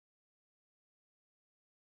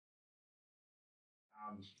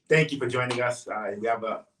Thank you for joining us. We have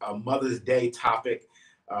a Mother's Day topic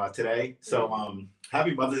today. So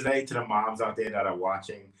happy Mother's Day to the moms out there that are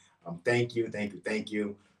watching. Thank you, thank you, thank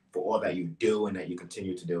you for all that you do and that you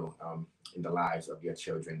continue to do in the lives of your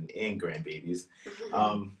children and grandbabies.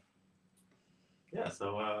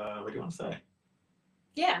 So what do you want to say?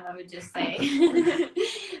 Yeah, I would just say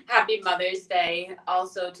happy Mother's Day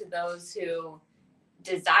also to those who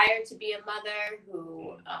desire to be a mother,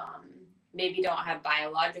 who maybe don't have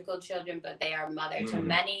biological children, but they are mother to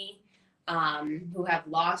many, who have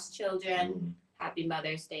lost children. Happy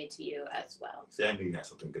Mother's Day to you as well. So I think that's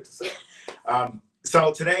something good to say.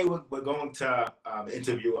 So today we're going to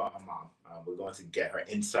interview a mom. We're going to get her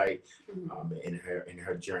insight in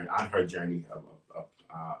her journey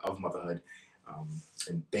of motherhood,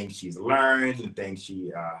 and things she's learned and things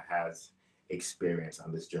she has experienced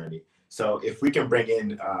on this journey. So if we can bring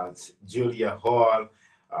in Julia Hall,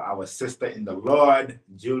 our sister in the Lord.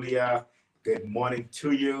 Julia, good morning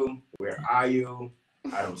to you. Where are you?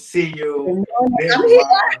 I don't see you. I'm here.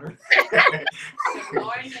 Good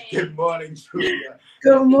morning. Good morning, Julia.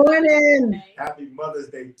 Good morning. Happy Mother's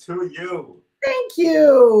Day to you. Thank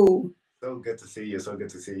you. So good to see you. So good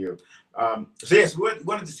to see you. So yes, we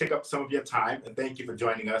wanted to take up some of your time, and thank you for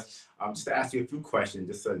joining us. Just to ask you a few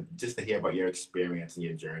questions, just to hear about your experience and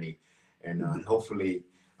your journey, and hopefully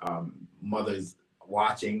mothers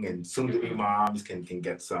watching and soon-to-be moms can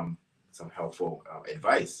get some helpful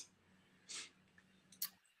advice.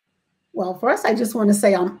 Well, first, I just want to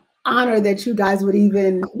say I'm honored that you guys would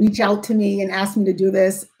even reach out to me and ask me to do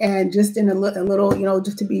this. And just in a little,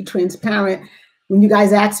 just to be transparent, when you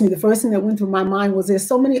guys asked me, the first thing that went through my mind was there's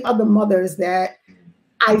so many other mothers that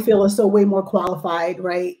I feel are so way more qualified,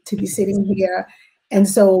 right, to be sitting here. And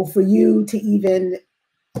so for you to even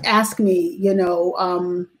ask me,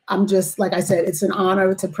 I'm just, like I said, it's an honor,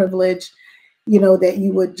 it's a privilege, that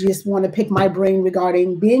you would just want to pick my brain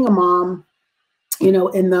regarding being a mom, in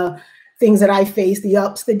the things that I face, the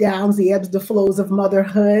ups, the downs, the ebbs, the flows of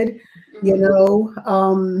motherhood.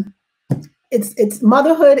 It's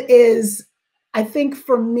motherhood is, I think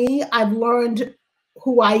for me, I've learned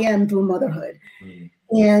who I am through motherhood.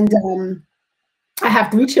 And I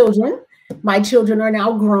have 3 children. My children are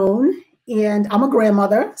now grown, and I'm a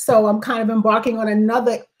grandmother. So I'm kind of embarking on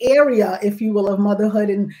another area, if you will, of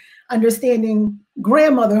motherhood and understanding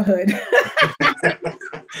grandmotherhood.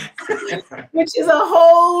 Which is a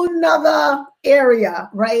whole nother area,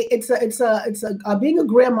 right? Being a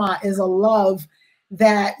grandma is a love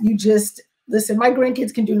that you just, listen, my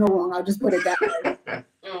grandkids can do no wrong. I'll just put it that way.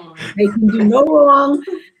 They can do no wrong.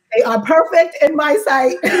 They are perfect in my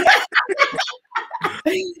sight.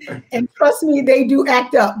 And trust me, they do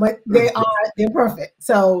act up, but they're perfect.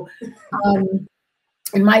 So,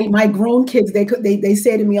 and my grown kids, they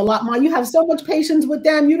say to me a lot, Mom, you have so much patience with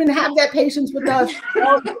them. You didn't have that patience with us.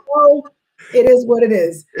 Oh, it is what it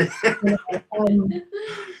is.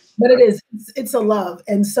 But it's a love.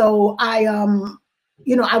 And so I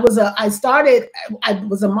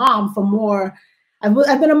was a mom for more.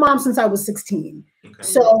 I've been a mom since I was 16. Okay.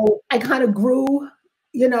 So I kind of grew,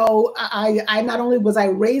 I not only was I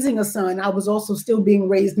raising a son, I was also still being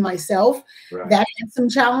raised myself. Right. That had some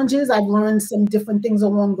challenges. I've learned some different things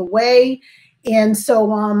along the way. And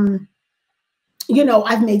so,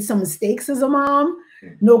 I've made some mistakes as a mom,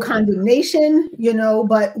 no condemnation,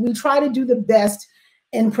 but we try to do the best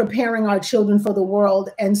in preparing our children for the world.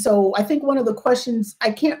 And so I think one of the questions,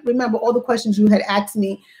 I can't remember all the questions you had asked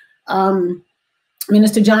me,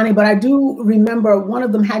 Minister Johnny, but I do remember one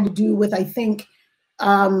of them had to do with, I think,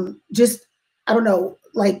 I don't know,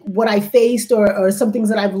 like what I faced or some things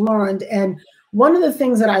that I've learned. And one of the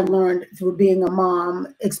things that I learned through being a mom,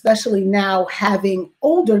 especially now having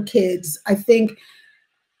older kids, I think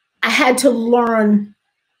I had to learn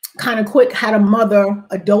kind of quick how to mother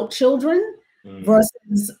adult children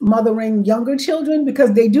versus mothering younger children,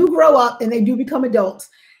 because they do grow up and they do become adults.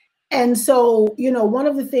 And so, one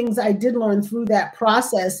of the things I did learn through that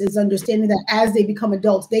process is understanding that as they become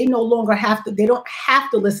adults, they no longer they don't have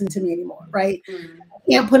to listen to me anymore, right? I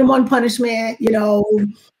can't put them on punishment,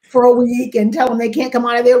 for a week and tell them they can't come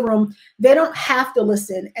out of their room. They don't have to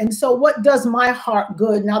listen. And so what does my heart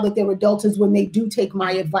good now that they're adults is when they do take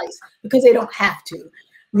my advice, because they don't have to,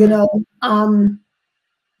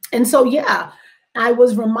 and so, yeah, I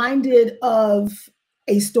was reminded of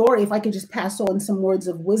a story, if I could just pass on some words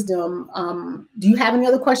of wisdom. Do you have any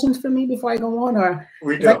other questions for me before I go on? Or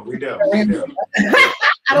we do. I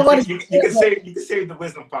don't want to. You can save the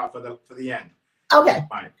wisdom part for the end. Okay.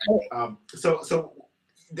 Fine. So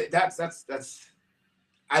that's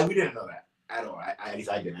we didn't know that. at all. At least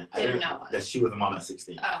I didn't. Didn't know that she was a mom at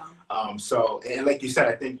 16. Oh. So, and like you said,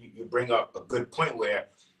 I think you bring up a good point where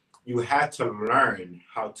you had to learn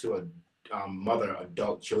how to mother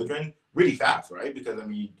adult children really fast, right? Because I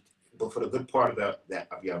mean, but for the good part of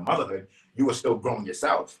your motherhood, you were still growing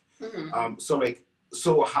yourself. Mm-hmm.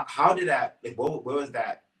 So how did that? Like, what was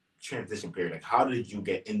that transition period? Like, how did you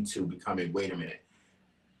get into becoming? Wait a minute,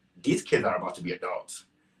 these kids are about to be adults.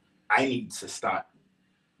 I need to start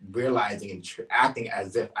realizing and acting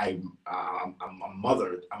as if I'm a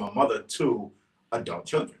mother. I'm a mother to adult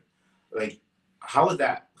children. Like, how was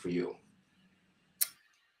that for you?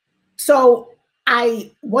 So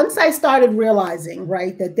once I started realizing,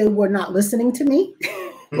 right, that they were not listening to me,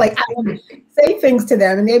 like I would say things to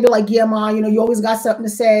them and they'd be like, yeah, Ma, you know, you always got something to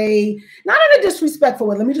say. Not in a disrespectful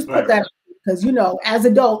way. Let me just put that, because, you know, as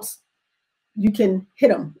adults, you can hit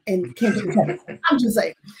them and can't get in trouble. I'm just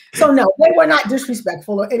saying. So no, they were not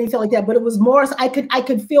disrespectful or anything like that, but it was more, I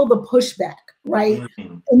could feel the pushback, right?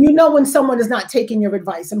 Mm-hmm. And you know when someone is not taking your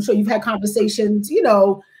advice. I'm sure you've had conversations, you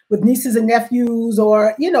know, with nieces and nephews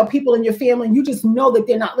or, you know, people in your family, and you just know that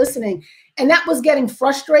they're not listening. And that was getting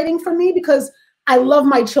frustrating for me because I love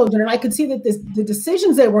my children and I could see that the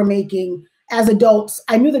decisions they were making as adults,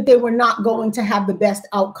 I knew that they were not going to have the best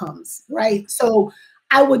outcomes, right? So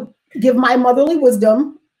I would give my motherly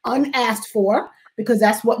wisdom unasked for, because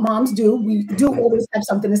that's what moms do. We do always have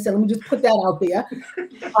something to say. Let me just put that out there.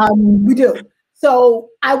 We do. So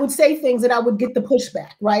I would say things that I would get the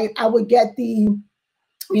pushback, right? I would get the,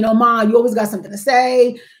 you know, Ma, you always got something to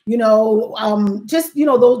say, you know, just, you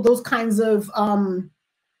know, those kinds of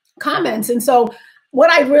comments. And so what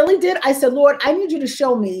I really did, I said, Lord, I need you to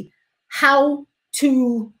show me how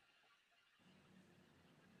to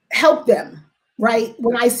help them, right?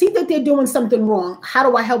 When I see that they're doing something wrong, how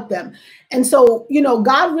do I help them? And so, you know,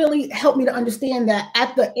 God really helped me to understand that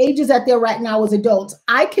at the ages that they're at now as adults,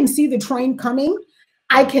 I can see the train coming.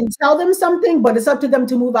 I can tell them something, but it's up to them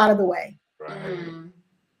to move out of the way. Right.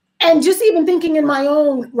 And just even thinking in my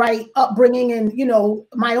own right upbringing and, you know,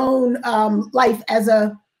 my own life as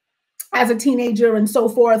a teenager and so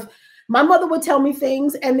forth, my mother would tell me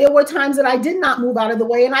things, and there were times that I did not move out of the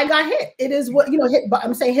way and I got hit. It is what, you know, hit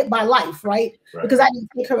by life, right? Because I didn't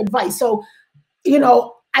take her advice. So, you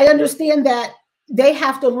know, I understand that they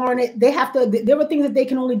have to learn it. There are things that they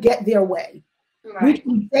can only get their way. Right. We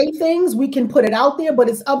can say things, we can put it out there, but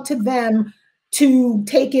it's up to them to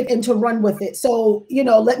take it and to run with it. So, you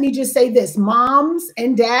know, let me just say this, moms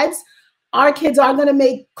and dads, our kids are going to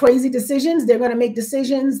make crazy decisions. They're going to make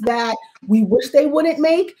decisions that we wish they wouldn't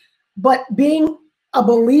make. But being a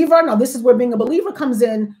believer, now this is where being a believer comes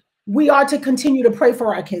in, we are to continue to pray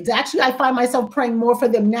for our kids. Actually, I find myself praying more for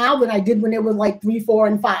them now than I did when they were like 3, 4,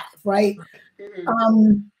 and 5, right?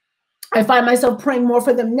 Mm-hmm. I find myself praying more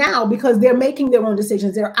for them now because they're making their own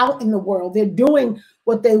decisions. They're out in the world. They're doing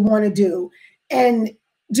what they want to do. And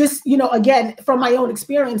just, you know, again, from my own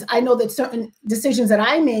experience, I know that certain decisions that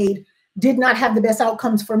I made did not have the best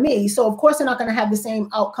outcomes for me. So of course, they're not going to have the same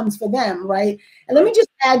outcomes for them, right? And let me just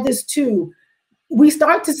add this too. We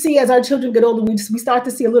start to see, as our children get older, we start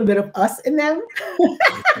to see a little bit of us in them.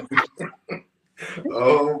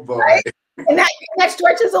 Oh boy! Right? And that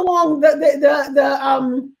stretches along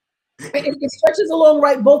it stretches along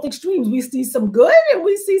right both extremes. We see some good and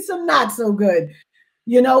we see some not so good.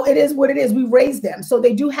 You know, it is what it is. We raise them, so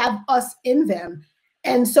they do have us in them.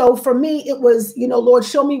 And so for me, it was, you know, Lord,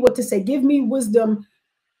 show me what to say. Give me wisdom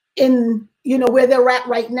in, you know, where they're at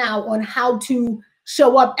right now on how to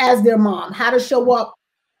show up as their mom, how to show up,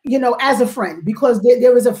 you know, as a friend, because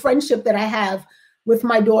there is a friendship that I have with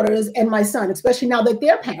my daughters and my son, especially now that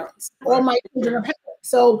they're parents. All my children are parents.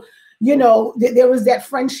 So, you know, there was that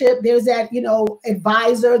friendship. There's that, you know,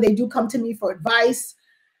 advisor. They do come to me for advice.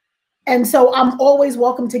 And so I'm always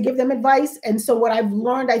welcome to give them advice. And so what I've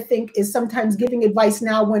learned, I think, is sometimes giving advice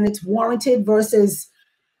now when it's warranted versus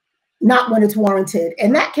not when it's warranted.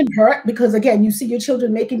 And that can hurt because, again, you see your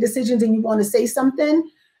children making decisions and you want to say something,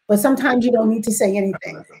 but sometimes you don't need to say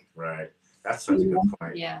anything. Right. That's such a good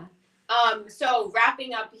point. Yeah. So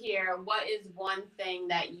wrapping up here, what is one thing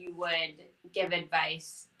that you would give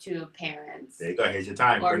advice to parents? There you go. Here's your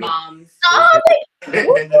time. Or moms. I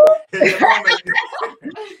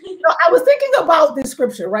was thinking about this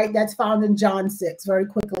scripture, right? That's found in John 6 very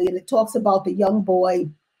quickly. And it talks about the young boy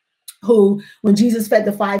who, when Jesus fed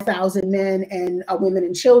the 5,000 men and women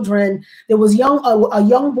and children, there was a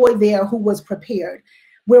young boy there who was prepared.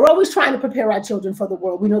 We're always trying to prepare our children for the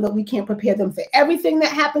world. We know that we can't prepare them for everything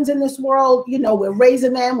that happens in this world. You know, we're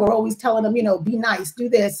raising them. We're always telling them, you know, be nice, do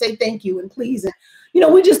this, say thank you, and please. And, you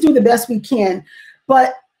know, we just do the best we can.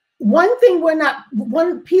 But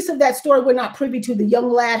one piece of that story we're not privy to, the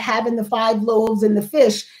young lad having the 5 loaves and the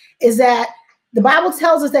fish, is that the Bible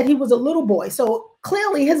tells us that he was a little boy. So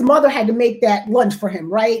clearly his mother had to make that lunch for him,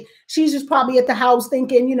 right? She's just probably at the house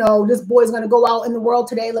thinking, you know, this boy's going to go out in the world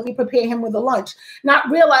today. Let me prepare him with a lunch. Not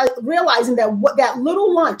realizing that what that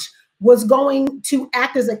little lunch was going to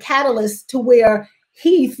act as a catalyst to where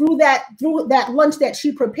he, through that lunch that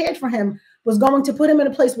she prepared for him, was going to put him in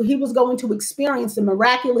a place where he was going to experience the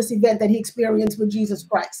miraculous event that he experienced with Jesus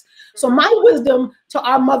Christ. So my wisdom to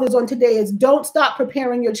our mothers on today is, don't stop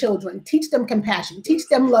preparing your children. Teach them compassion. Teach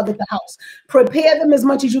them love at the house. Prepare them as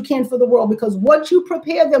much as you can for the world, because what you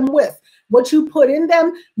prepare them with, what you put in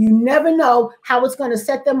them, you never know how it's going to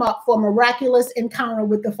set them up for a miraculous encounter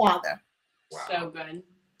with the Father. Wow. So good.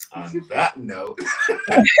 On that note,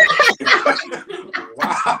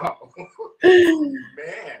 wow,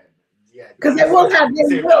 man. Yeah, because they will have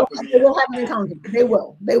an encounter. They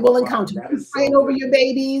will encounter. That is Praying so over good. your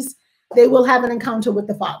babies, they will have an encounter with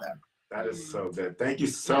the Father. That is so good. Thank you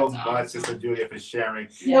so much, Sister Julia, for sharing.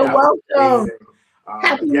 You're welcome.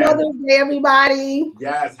 Happy again, Mother's Day, everybody.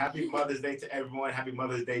 Yes, happy Mother's Day to everyone. Happy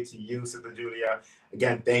Mother's Day to you, Sister Julia.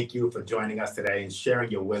 Again, thank you for joining us today and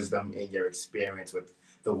sharing your wisdom and your experience with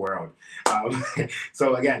the world.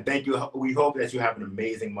 So again, thank you. We hope that you have an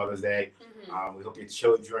amazing Mother's Day. We hope your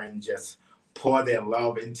children just pour their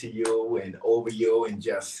love into you and over you and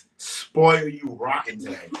just spoil you rotten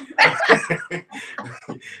today.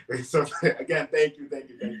 So again, thank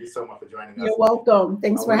you so much for joining us. You're welcome.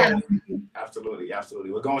 Thanks for having me.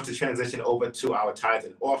 Absolutely. We're going to transition over to our tithes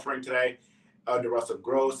and offering today. Elder Russell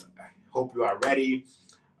Gross, I hope you are ready.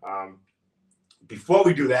 Before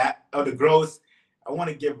we do that, Elder Gross, I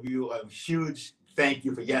want to give you a huge thank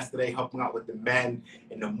you for yesterday, helping out with the men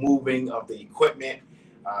and the moving of the equipment.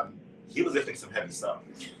 He was lifting some heavy stuff.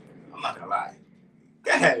 I'm not gonna lie.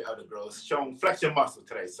 Go ahead, Elder Gross. Flex your muscle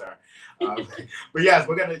today, sir. But yes,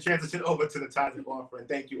 we're gonna transition over to the tithes and offering.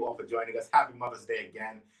 Thank you all for joining us. Happy Mother's Day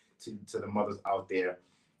again to the mothers out there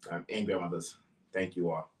and grandmothers. Thank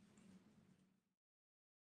you all.